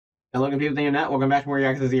Hello, people of the internet. Welcome back to more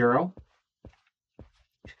Yakuza 0.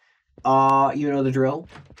 You know the drill.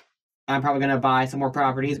 I'm probably gonna buy some more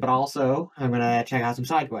properties, but also I'm gonna check out some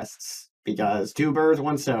side quests. Because two birds,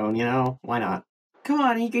 one stone, you know? Why not? Come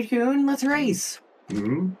on, Hideki-kun, let's race!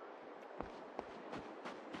 Hmm?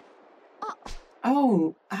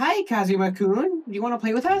 Oh, hi, Kazuma-kun. Do you want to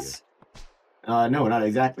play with us? No, not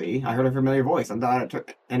exactly. I heard a familiar voice and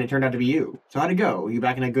it turned out to be you. So how'd it go? You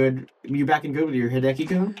back in good with your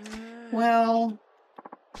Hideki-kun? Well,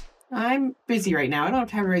 I'm busy right now. I don't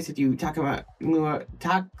have time to race with you, Takuma-kun.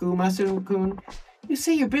 You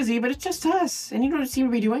say you're busy, but it's just us, and you don't seem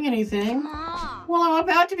to be doing anything. Well, I'm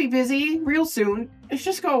about to be busy, real soon.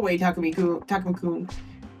 Just go away, Takuma-kun.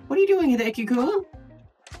 What are you doing, Hideki-kun?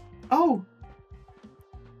 Oh.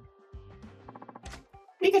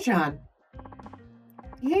 Mika-chan.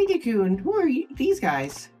 Hideki-kun, who are these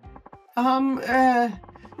guys?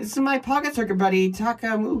 This is my pocket circuit buddy,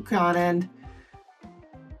 Takuma-kun,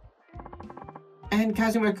 and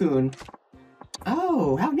Kazuma-kun.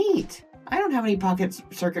 Oh, how neat. I don't have any pocket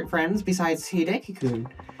circuit friends besides Hideki-kun.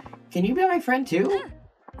 Can you be my friend too?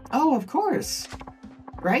 Oh, of course.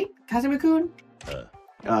 Right, Kazuma-kun?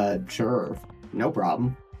 Sure. No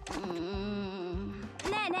problem.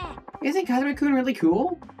 Isn't Kazuma-kun really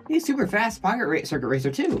cool? He's super fast pocket circuit racer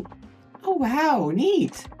too. Oh wow,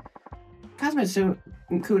 neat.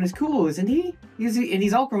 Kazuma-kun is cool, isn't he?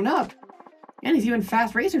 He's all grown up. And he's even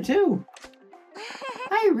fast racer too.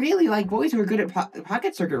 I really like boys who are good at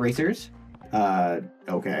pocket circuit racers.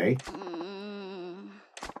 Okay.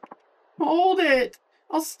 Hold it!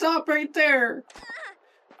 I'll stop right there!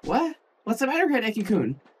 What? What's the matter,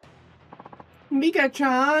 Hideki-kun?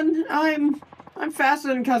 Mika-chan, I'm faster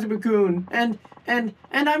than Kazuma-kun, and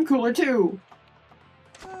I'm cooler too.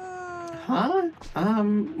 Huh?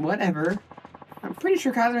 Whatever. I'm pretty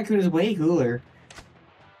sure Kazuma-kun is way cooler.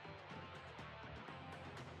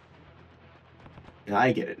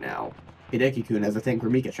 I get it now. Hideki-kun has a thing for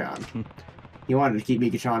Mika-chan. He wanted to keep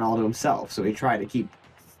Mika-chan all to himself, so he tried to keep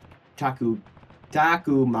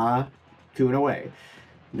Takuma-kun away.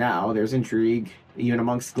 Now there's intrigue, even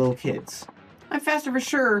amongst little kids. I'm faster for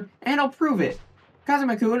sure, and I'll prove it.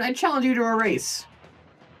 Kazuma-kun, I challenge you to a race.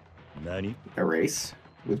 Nani? A race?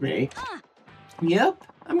 With me? Yep.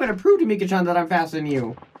 I'm gonna prove to Mika-chan that I'm faster than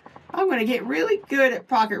you. I'm gonna get really good at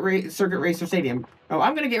circuit racer stadium. Oh,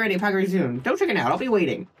 I'm gonna get ready at pocket race soon. Don't chicken out, I'll be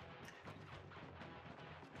waiting.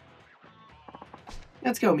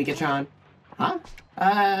 Let's go, Mika-chan. Huh?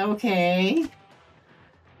 Okay.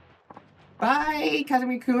 Bye,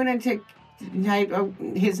 Kazuma-kun, and take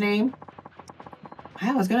his name.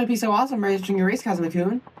 Wow, it's gonna be so awesome racing your race,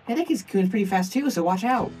 Kazuma-kun. Hideki-kun's pretty fast too, so watch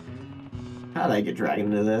out. How did I get dragged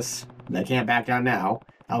into this? I can't back down now.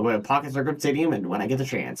 I'll go to Pocket Circuit Stadium and when I get the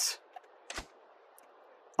chance.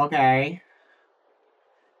 Okay.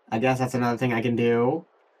 I guess that's another thing I can do.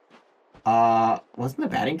 Wasn't the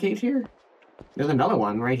batting cage here? There's another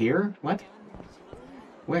one right here. What?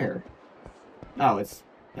 Where? Oh, it's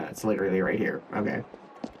literally right here. Okay.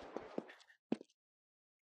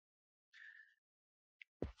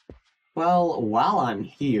 Well, while I'm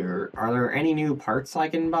here, are there any new parts I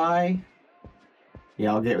can buy?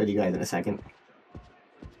 Yeah, I'll get with you guys in a second.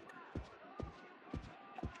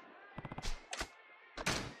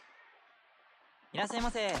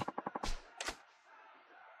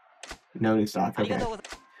 No new stock, okay.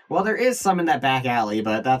 Well, there is some in that back alley,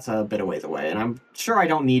 but that's a bit of ways away, and I'm sure I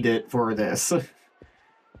don't need it for this.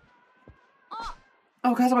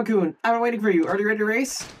 Oh, Kazuma-kun, I've been waiting for you. Are you ready to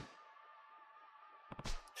race?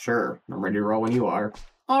 Sure, I'm ready to roll when you are.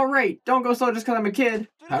 Alright, don't go slow just because I'm a kid.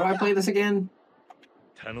 How do I play this again?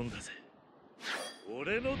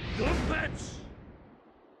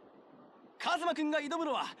 Kazuma-kunが挑む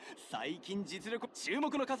のは最近実力注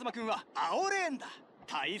目のKazuma-kunは青レーンだ。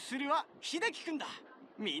対するはHideki-kunだ。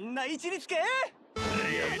みんな位置につけ。レデ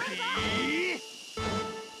ィー。ゴ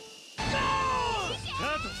ー！スタ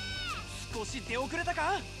ート。少し出遅れた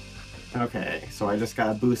か？ Okay, so I just got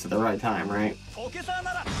a boost at the right time, right? ポケサー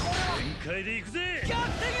ならこれは全開で行くぜ。逆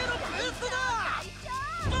転へのブーストだ。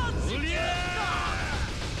バッチリだ。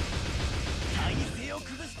体勢を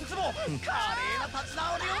崩しつつも華麗な立ち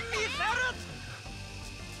直りを見せる。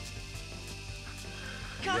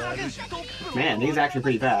Man, these are actually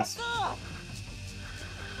pretty fast.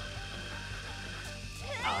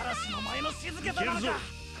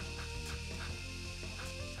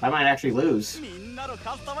 I might actually lose.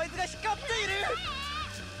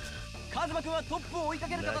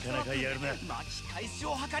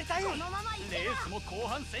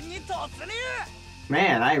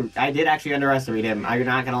 Man, I did actually underestimate him. I'm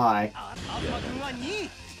not gonna lie.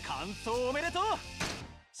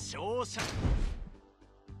 勝者。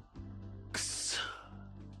くそ。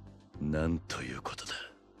なんということだ。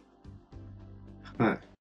Huh.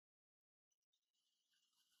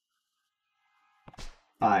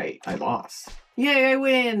 I lost. Yay, I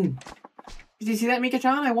win! Did you see that,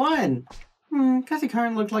 Mika-chan? I won!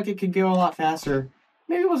 Kazi-kun looked like it could go a lot faster.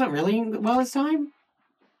 Maybe it wasn't really well this time?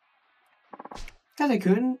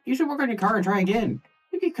 Kazi-kun, you should work on your car and try again.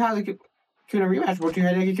 You give Kazi-kun a rematch, won't you,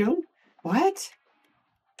 Hideki-kun? What?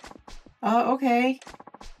 Okay.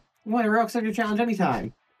 Whatever, I'll accept your challenge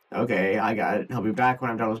anytime. Okay, I got it. I'll be back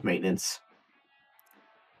when I'm done with maintenance.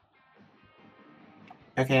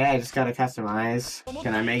 Okay, I just gotta customize.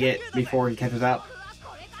 Can I make it before he catches up?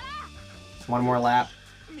 One more lap.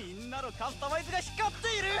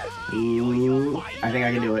 Ooh, I think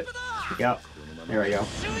I can do it. Yep. There we go.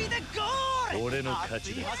 俺の勝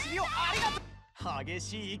ちだ。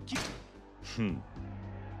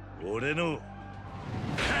俺の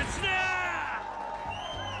勝ちだ。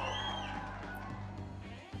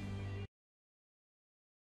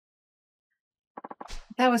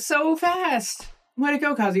That was so fast! Way to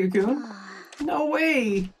go, Kazuya-kun! No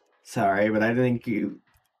way! Sorry, but I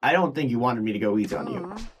don't think you wanted me to go easy on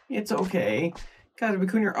you. It's okay.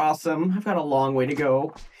 Kazuya-kun, you're awesome. I've got a long way to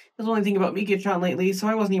go. I was only thinking about Mika-chan lately, so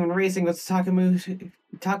I wasn't even racing with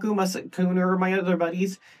Takuma-kun or my other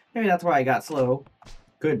buddies. Maybe that's why I got slow.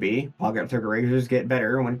 Could be. Pocket circuit racers get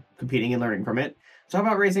better when competing and learning from it. So how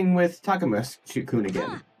about racing with Takuma-kun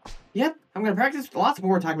again? Yep, I'm gonna practice lots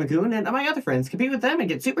more Takuma-kun and my other friends, compete with them and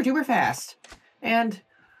get super duper fast. And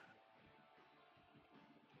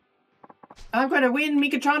I'm gonna win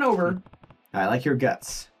Mika-chan over. I like your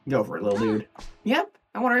guts. Go for it, little dude. Yep,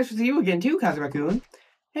 I want to race with you again too, Kazuma-kun.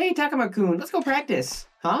 Hey, Takuma-kun, let's go practice.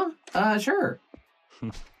 Huh? Sure.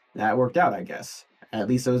 That worked out, I guess. At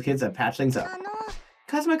least those kids have patched things up.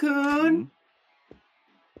 Kazuma-kun!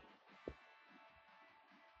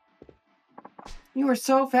 You were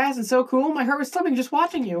so fast and so cool, my heart was thumping just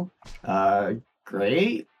watching you.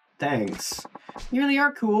 Great. Thanks. You really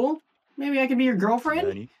are cool. Maybe I could be your girlfriend?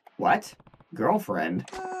 Nani? What? Girlfriend?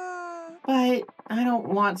 But I don't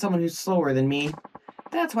want someone who's slower than me.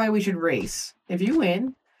 That's why we should race. If you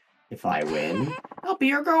win, if I win, I'll be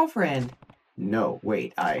your girlfriend. No,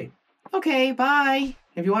 wait, Okay, bye.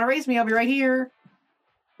 If you want to race me, I'll be right here.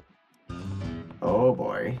 Oh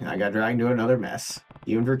boy, I got dragged into another mess.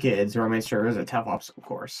 Even for kids, romance sure is a tough obstacle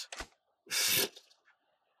course.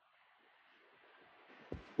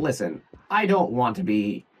 Listen, I don't want to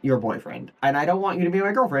be your boyfriend, and I don't want you to be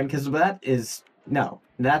my girlfriend, because that is... No.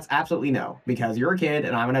 That's absolutely no, because you're a kid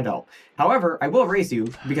and I'm an adult. However, I will race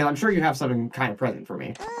you, because I'm sure you have some kind of present for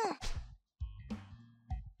me.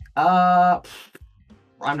 I'm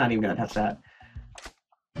not even gonna touch that.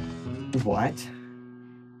 What?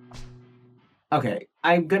 Okay,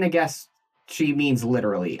 I'm gonna guess she means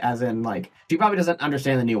literally, as in, like, she probably doesn't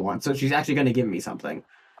understand the new one, so she's actually gonna give me something.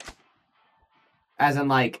 As in,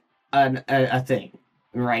 like, a thing,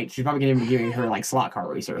 right? She's probably gonna be giving her, like, slot car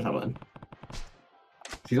racer or something.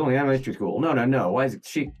 She's only elementary school. No. Why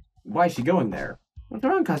is she going there? What's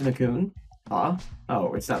wrong, Kazuma-kun? Huh?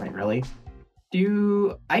 Oh, it's nothing, really.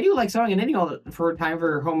 I do like sewing and knitting for time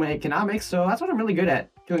for home economics, so that's what I'm really good at,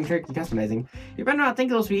 doing tricky customizing. You better not think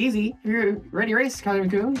it'll be easy. You're ready to race,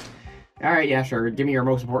 Kazuma-kun? Alright, yeah, sure. Give me your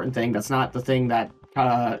most important thing. That's not the thing that,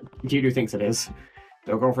 Kiru thinks it is.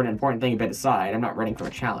 Don't go for an important thing you bet aside. I'm not running for a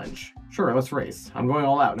challenge. Sure, let's race. I'm going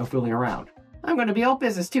all out, no fooling around. I'm gonna be all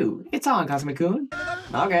business, too. It's on, Kazuma-kun.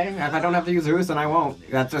 Okay, if I don't have to use Zeus, then I won't.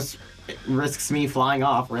 That just risks me flying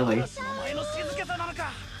off, really.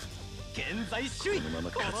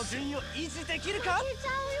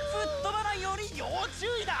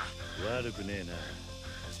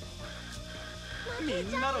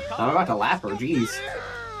 I'm about to lap her, jeez.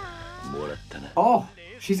 Oh,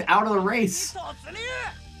 she's out of the race.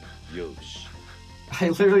 I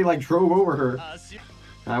literally, like, drove over her.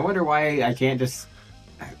 I wonder why I can't just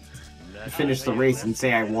finish the race and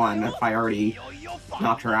say I won if I already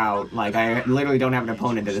knocked her out. Like, I literally don't have an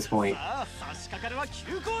opponent at this point.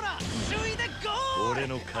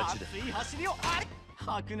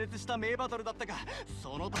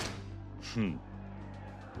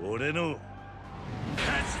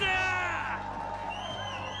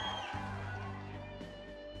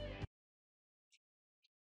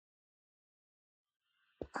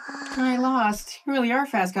 I lost. You really are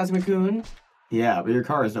fast, Kazuma-kun. Yeah, but your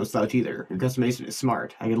car is no slouch either. Your customization is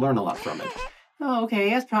smart. I could learn a lot from it. Oh,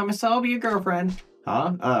 okay, as promised, I'll be your girlfriend.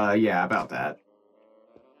 Huh? Yeah, about that.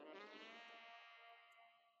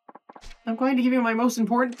 I'm going to give you my most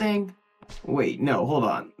important thing. Wait, no, hold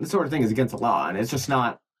on. This sort of thing is against the law, and it's just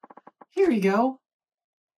not... Here you go.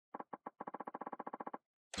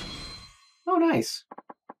 nice.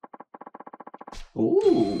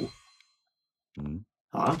 Ooh.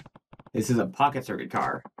 Huh? This is a pocket circuit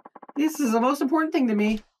car. This is the most important thing to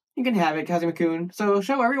me. You can have it, Kazuma-kun. So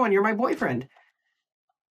show everyone you're my boyfriend.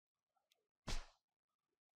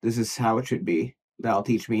 This is how it should be. That'll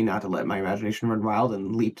teach me not to let my imagination run wild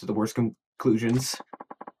and leap to the worst conclusions.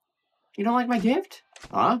 You don't like my gift?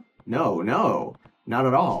 Huh? No, no. Not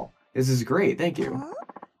at all. This is great, thank you.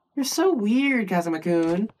 You're so weird,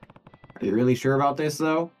 Kazuma-kun. Are you really sure about this,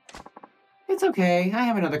 though? It's okay, I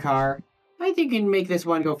have another car. I think you can make this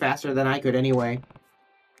one go faster than I could anyway.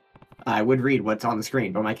 I would read what's on the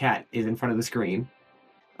screen, but my cat is in front of the screen.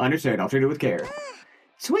 Understood, I'll treat it with care.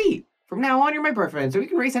 Sweet! From now on, you're my boyfriend, so we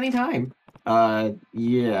can race anytime.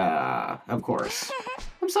 Yeah, of course.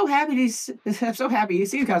 I'm so happy to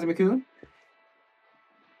see you, Kazuma-kun.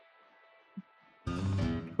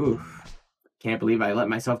 Oof. Can't believe I let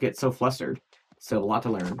myself get so flustered. Still a lot to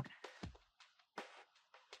learn.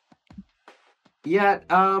 Yeah,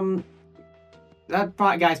 that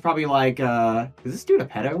guy's probably like, is this dude a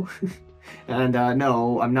pedo? And,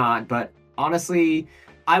 no, I'm not, but honestly,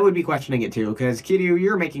 I would be questioning it too, because Kiryu,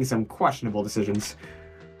 you're making some questionable decisions.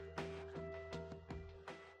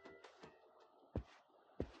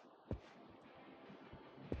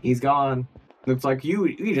 He's gone. Looks like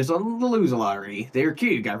you just lose a lottery. They're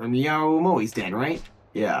Kiryu guy from Yaomoi's den, right?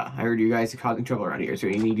 Yeah, I heard you guys are causing trouble around here, so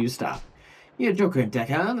we need you to stop. You're a joker in deck,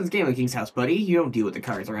 huh? This is Gambling King's house, buddy. You don't deal with the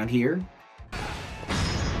cards around here.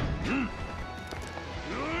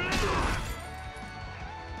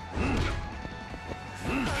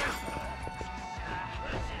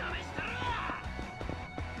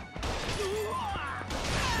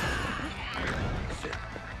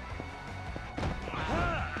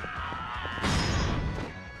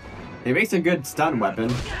 It makes a good stun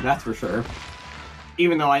weapon, that's for sure.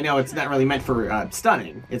 Even though I know it's not really meant for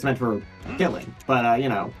stunning, it's meant for killing. But, you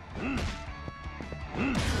know.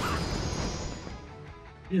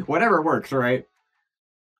 Whatever works, right?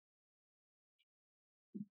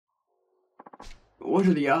 What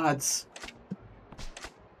are the odds?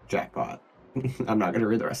 Jackpot. I'm not gonna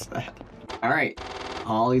read the rest of that. Alright.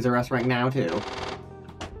 All these are us right now, too.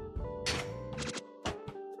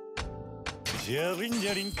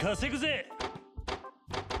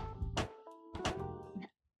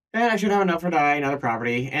 And I should have enough for another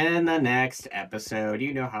property in the next episode.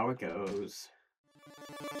 You know how it goes.